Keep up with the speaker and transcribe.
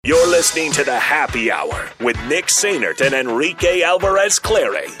You're listening to the Happy Hour with Nick Sainert and Enrique Alvarez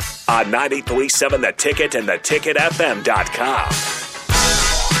Clary on 93.7 The Ticket and theticketfm.com.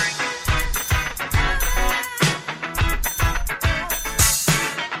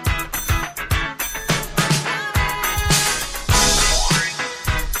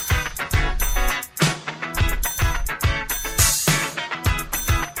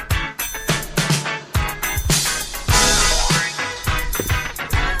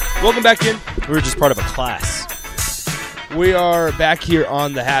 Welcome back in. We were just part of a class. We are back here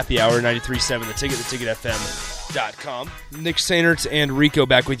on the Happy Hour, 93.7 The Ticket, theticketfm.com. Nick Sainert and Rico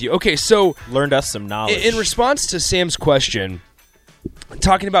back with you. Okay, so Learned us some knowledge. in response to Sam's question,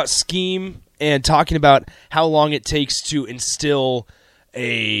 talking about scheme and talking about how long it takes to instill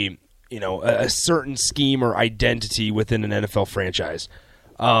a certain scheme or identity within an NFL franchise.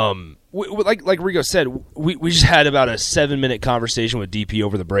 Like Rico said, we just had about a 7-minute conversation with DP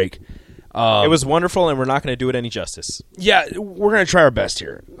over the break. It was wonderful, and we're not going to do it any justice. Yeah, we're going to try our best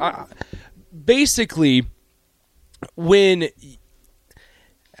here. Basically, to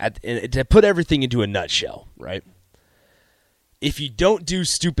put everything into a nutshell, right? If you don't do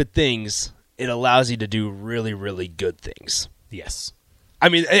stupid things, it allows you to do really, really good things. Yes. I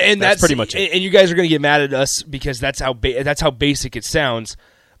mean, and that's pretty much it. And you guys are going to get mad at us because that's how basic it sounds.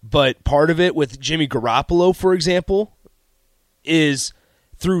 But part of it with Jimmy Garoppolo, for example, is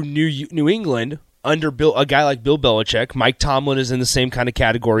through New England under a guy like Bill Belichick. Mike Tomlin is in the same kind of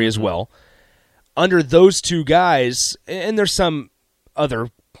category as well. Under those two guys, and there's some other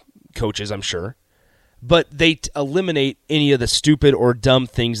coaches, I'm sure, but they eliminate any of the stupid or dumb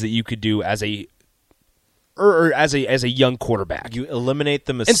things that you could do as a young quarterback. You eliminate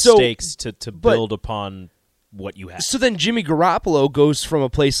the mistakes to build upon what you have. So then Jimmy Garoppolo goes from a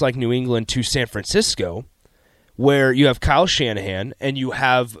place like New England to San Francisco, where you have Kyle Shanahan and you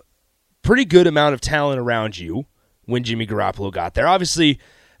have pretty good amount of talent around you when Jimmy Garoppolo got there. Obviously,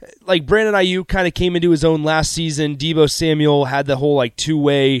 like Brandon Ayuk kind of came into his own last season. Deebo Samuel had the whole like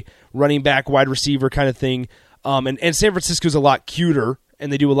two-way running back, wide receiver kind of thing. And San Francisco's a lot cuter,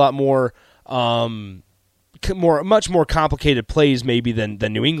 and they do a lot more much more complicated plays maybe than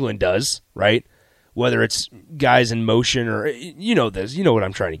New England does, right? Whether it's guys in motion or you know what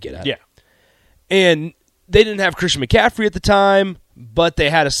I'm trying to get at. Yeah. And they didn't have Christian McCaffrey at the time, but they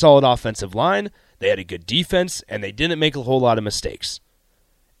had a solid offensive line, they had a good defense, and they didn't make a whole lot of mistakes.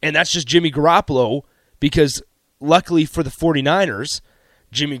 And that's just Jimmy Garoppolo, because luckily for the 49ers,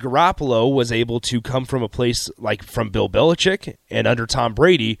 Jimmy Garoppolo was able to come from a place like from Bill Belichick and under Tom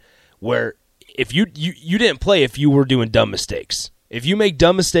Brady, where if you didn't play if you were doing dumb mistakes. If you make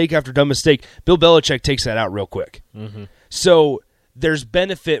dumb mistake after dumb mistake, Bill Belichick takes that out real quick. Mm-hmm. So there's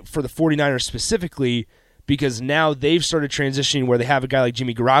benefit for the 49ers specifically because now they've started transitioning where they have a guy like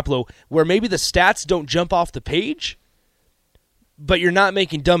Jimmy Garoppolo where maybe the stats don't jump off the page, but you're not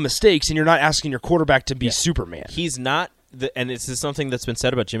making dumb mistakes and you're not asking your quarterback to be Superman. He's not, and this is something that's been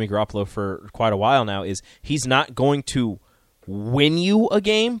said about Jimmy Garoppolo for quite a while now, is he's not going to win you a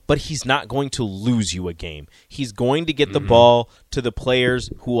game, but he's not going to lose you a game. He's going to get the ball to the players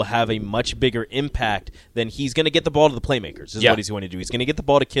who will have a much bigger impact than he's going to get the ball to the playmakers. This is what he's going to do. He's going to get the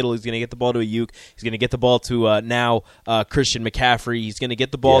ball to Kittle. He's going to get the ball to Ayuk. He's going to get the ball to Christian McCaffrey. He's going to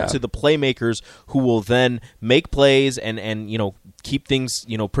get the ball to the playmakers who will then make plays and keep things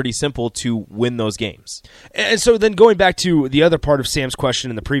pretty simple to win those games. And so then going back to the other part of Sam's question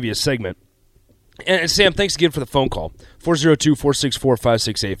in the previous segment, and Sam, thanks again for the phone call,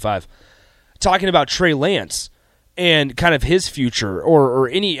 402-464-5685. Talking about Trey Lance and kind of his future,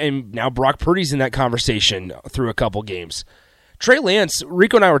 and now Brock Purdy's in that conversation through a couple games. Trey Lance,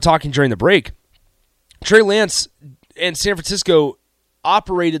 Rico and I were talking during the break. Trey Lance and San Francisco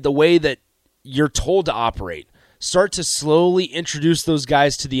operated the way that you're told to operate. Start to slowly introduce those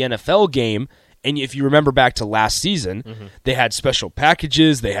guys to the NFL game. And if you remember back to last season, they had special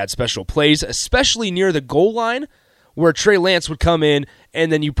packages, they had special plays, especially near the goal line, where Trey Lance would come in,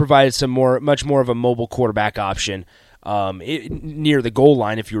 and then you provided much more of a mobile quarterback option near the goal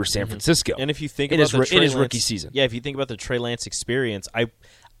line if you were San Francisco. And if you think about his rookie season, if you think about the Trey Lance experience,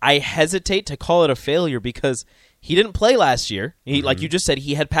 I hesitate to call it a failure because he didn't play last year. He, like you just said,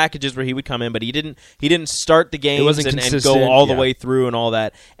 he had packages where he would come in, but he didn't start the games and go all the way through and all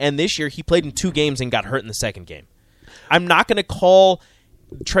that. And this year, he played in 2 games and got hurt in the second game. I'm not going to call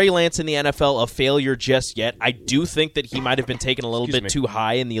Trey Lance in the NFL a failure just yet. I do think that he might have been taken a little bit too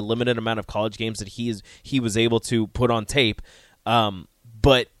high in the limited amount of college games that he was able to put on tape.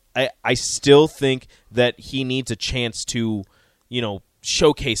 But I still think that he needs a chance to,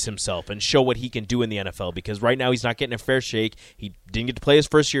 showcase himself and show what he can do in the NFL, because right now he's not getting a fair shake. He didn't get to play his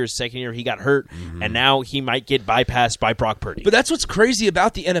first year. His second year he got hurt, and now he might get bypassed by Brock Purdy. But that's what's crazy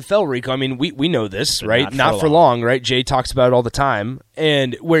about the NFL, Rico. I mean, we know this, right? Not for long, right? Jay talks about it all the time.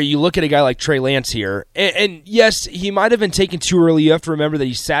 And where you look at a guy like Trey Lance here, and yes, he might have been taken too early. You have to remember that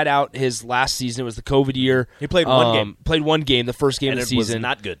he sat out his last season. It was the COVID year. He played one game. Played one game, the first game and of the it was season.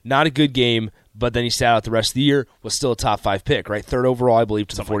 not good. Not a good game. But then he sat out the rest of the year, was still a top 5 pick, right? 3rd overall, I believe,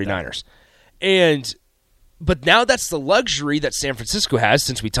 to the 49ers. But now that's the luxury that San Francisco has,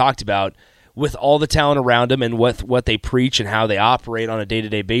 since we talked about, with all the talent around them and with what they preach and how they operate on a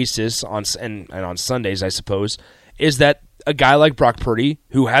day-to-day basis, and on Sundays, I suppose, is that a guy like Brock Purdy,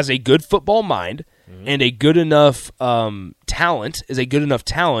 who has a good football mind and a good enough talent,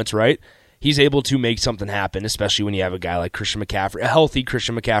 right? He's able to make something happen, especially when you have a guy like Christian McCaffrey, a healthy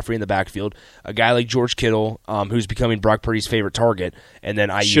Christian McCaffrey in the backfield, a guy like George Kittle, who's becoming Brock Purdy's favorite target, and then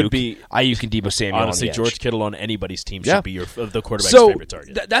Ayuk and Deebo Samuel. Honestly, on the George edge. Kittle on anybody's team should be the quarterback's favorite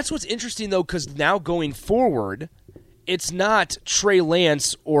target. That's what's interesting, though, because now going forward, it's not Trey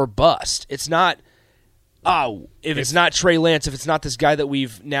Lance or bust. It's not, if it's not Trey Lance, if it's not this guy that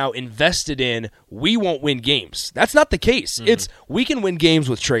we've now invested in, we won't win games. That's not the case. It's we can win games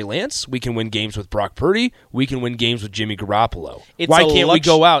with Trey Lance. We can win games with Brock Purdy. We can win games with Jimmy Garoppolo. Why can't we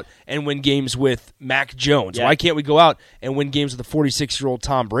go out and win games with Mac Jones? Yeah. Why can't we go out and win games with a 46-year-old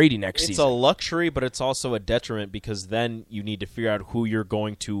Tom Brady next season? It's a luxury, but it's also a detriment, because then you need to figure out who you're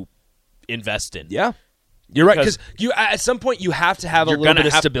going to invest in. Yeah. You're right, because at some point you have to have a little bit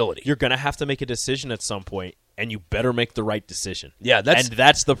of stability. You're going to have to make a decision at some point, and you better make the right decision. Yeah, that's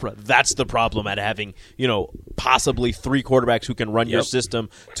the problem at having, possibly 3 quarterbacks who can run your system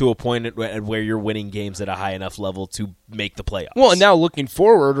to a point where you're winning games at a high enough level to make the playoffs. Well, and now looking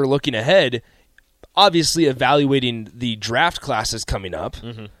forward or looking ahead, obviously evaluating the draft classes coming up.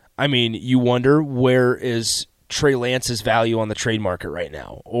 I mean, you wonder, where is Trey Lance's value on the trade market right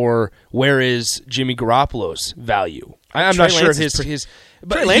now, or where is Jimmy Garoppolo's value? I'm not sure if his.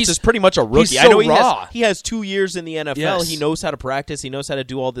 But Trey Lance is pretty much a rookie. He's so I know raw. He has 2 years in the NFL. Yes. He knows how to practice. He knows how to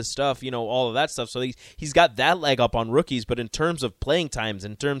do all this stuff. All of that stuff. So he's got that leg up on rookies. But in terms of playing times,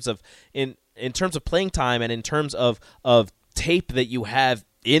 in terms of playing time, and in terms of tape that you have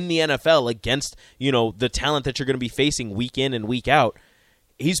in the NFL against the talent that you're going to be facing week in and week out,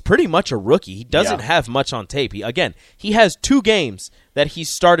 he's pretty much a rookie. He doesn't have much on tape. He has 2 games that he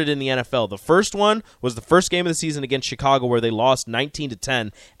started in the NFL. The first one was the first game of the season against Chicago, where they lost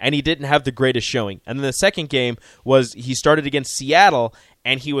 19-10, and he didn't have the greatest showing. And then the second game was he started against Seattle,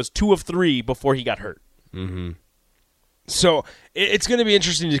 and he was 2 of 3 before he got hurt. Mm-hmm. So it's going to be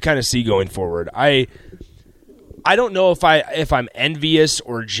interesting to kind of see going forward. I don't know if I'm envious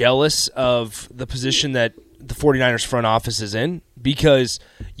or jealous of the position that the 49ers front office is in, because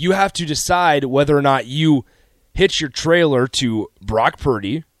you have to decide whether or not you hitch your trailer to Brock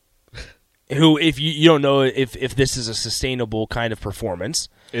Purdy, who, if you don't know if this is a sustainable kind of performance,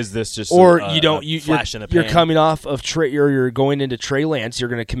 is this just or flash in the pan? You're coming off of you're going into Trey Lance. You're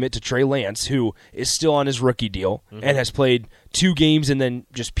going to commit to Trey Lance, who is still on his rookie deal and has played 2 games and then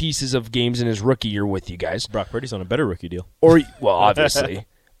just pieces of games in his rookie year with you guys. Brock Purdy's on a better rookie deal, obviously.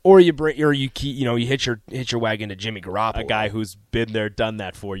 Or you hitch your wagon to Jimmy Garoppolo, a guy who's been there, done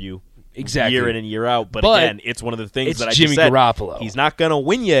that for you, exactly, year in and year out. But again, it's one of the things that I Jimmy just said. Garoppolo. He's not going to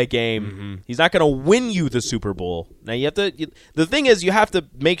win you a game. He's not going to win you the Super Bowl. Now you have to. The thing is, you have to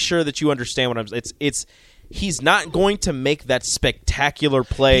make sure that you understand what I'm. It's. He's not going to make that spectacular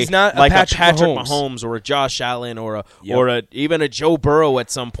play. He's not like a Patrick Mahomes or a Josh Allen or even a Joe Burrow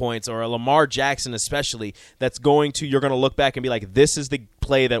at some points, or a Lamar Jackson especially. You're going to look back and be like, this is the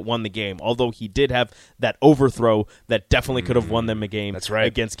play that won the game. Although he did have that overthrow that definitely could have won them a game. That's right.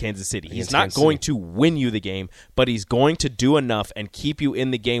 Against Kansas City. He's not going to win you the game, but he's going to do enough and keep you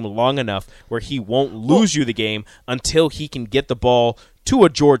in the game long enough where he won't lose you the game until he can get the ball to a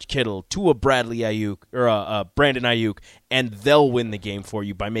George Kittle, to a Bradley Ayuk, or a Brandon Ayuk, and they'll win the game for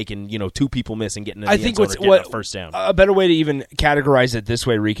you by making 2 people miss and getting a first down. A better way to even categorize it this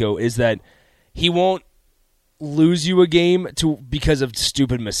way, Rico, is that he won't lose you a game because of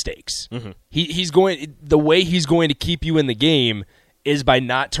stupid mistakes. The way he's going to keep you in the game is by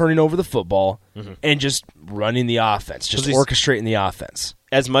not turning over the football and just running the offense, just orchestrating the offense.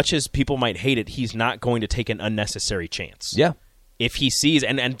 As much as people might hate it, he's not going to take an unnecessary chance. Yeah. If he sees,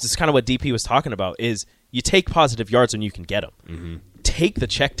 and it's kind of what DP was talking about, is you take positive yards when you can get them. take the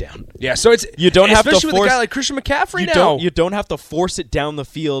check down. Yeah, so it's You don't have to especially with force- a guy like Christian McCaffrey now. You don't have to force it down the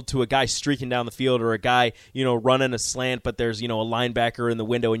field to a guy streaking down the field or a guy, running a slant, but there's, a linebacker in the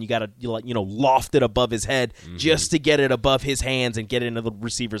window and you got to, loft it above his head just to get it above his hands and get it into the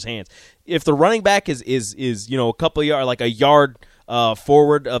receiver's hands. If the running back is a couple of yards, like a yard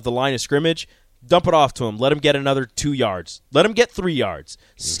forward of the line of scrimmage, dump it off to him. Let him get another 2 yards. Let him get 3 yards.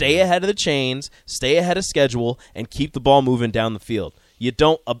 Stay ahead of the chains, stay ahead of schedule, and keep the ball moving down the field. You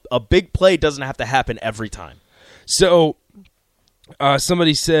don't. A big play doesn't have to happen every time. So,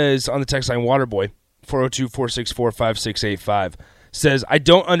 somebody says on the text line, Waterboy, 402-464-5685, says, I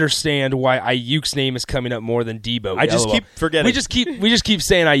don't understand why Ayuk's name is coming up more than Debo. I just LOL. keep forgetting. We just keep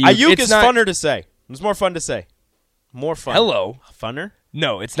saying Ayuk. Ayuk It's is not, funner to say. It's more fun to say. More fun. Hello. Funner?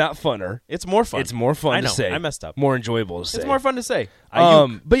 No, it's not funner. It's more fun. It's more fun I know, to say. I messed up. More enjoyable to say. It's more fun to say.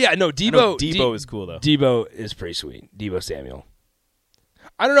 Ayuk. But yeah, no, Debo. Debo is cool, though. Debo is pretty sweet. Debo Samuel.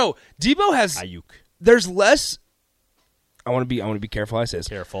 I don't know. Debo has. Ayuk. There's less. I want to be careful. I say this.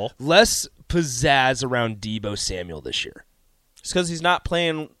 Careful. Less pizzazz around Debo Samuel this year. It's because he's not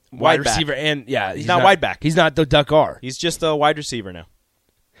playing Wide wide back. receiver and he's not wide back. He's not the Duck R. He's just a wide receiver now.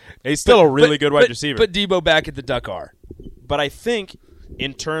 He's still a really good wide receiver. But Debo back at the Duck R. But I think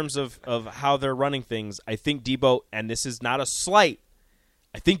in terms of how they're running things, I think Debo, and this is not a slight,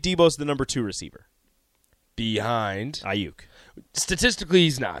 I think Debo's the number 2 receiver. Behind Ayuk. Statistically,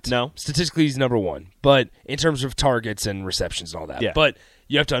 he's not. No. Statistically, he's number 1. But in terms of targets and receptions and all that. Yeah. But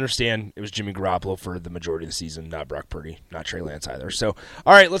you have to understand it was Jimmy Garoppolo for the majority of the season, not Brock Purdy, not Trey Lance either. So,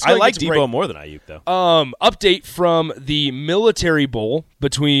 all right, let's go. I like Debo Debo more than Ayuk, though. Update from the Military Bowl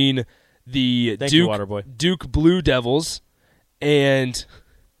between the Thank you, Waterboy. Duke Blue Devils and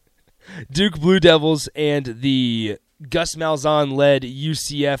the Gus Malzahn-led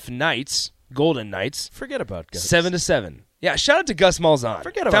UCF Knights, Golden Knights. Forget about Gus. 7-7. Yeah, shout out to Gus Malzahn.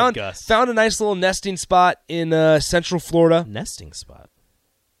 Forget about Gus. Found a nice little nesting spot in Central Florida. Nesting spot.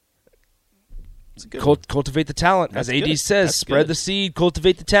 It's a good Cultivate the talent. That's As AD good. says, That's spread good. the seed,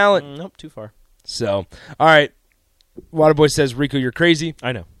 cultivate the talent. Nope, too far. So, all right. Waterboy says, Rico, you're crazy.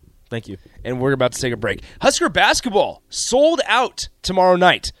 I know. Thank you. And we're about to take a break. Husker basketball sold out tomorrow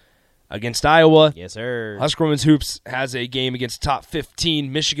night against Iowa. Yes, sir. Husker Women's Hoops has a game against top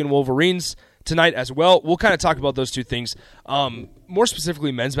 15 Michigan Wolverines tonight as well. We'll kind of talk about those two things. More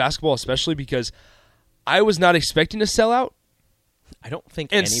specifically, men's basketball, especially because I was not expecting a sellout. I don't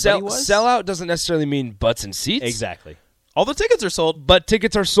think And anybody was. sellout doesn't necessarily mean butts and seats. Exactly. All the tickets are sold. But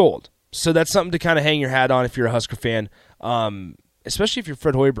tickets are sold. So that's something to kind of hang your hat on if you're a Husker fan, especially if you're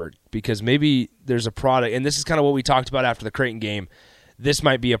Fred Hoiberg, because maybe there's a product, and this is kind of what we talked about after the Creighton game. This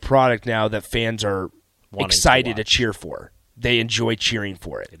might be a product now that fans are excited to cheer for. They enjoy cheering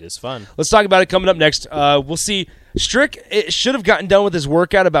for it. It is fun. Let's talk about it coming up next. We'll see. Strick should have gotten done with his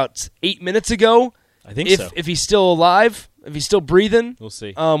workout about 8 minutes ago. I think so. If he's still alive, if he's still breathing. We'll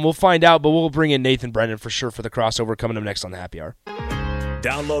see. We'll find out, but we'll bring in Nathan Brennan for sure for the crossover coming up next on the Happy Hour.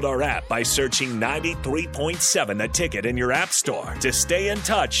 Download our app by searching 93.7 The Ticket in your app store to stay in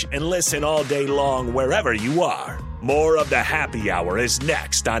touch and listen all day long wherever you are. More of the Happy Hour is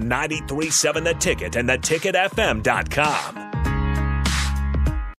next on 93.7 The Ticket and theticketfm.com.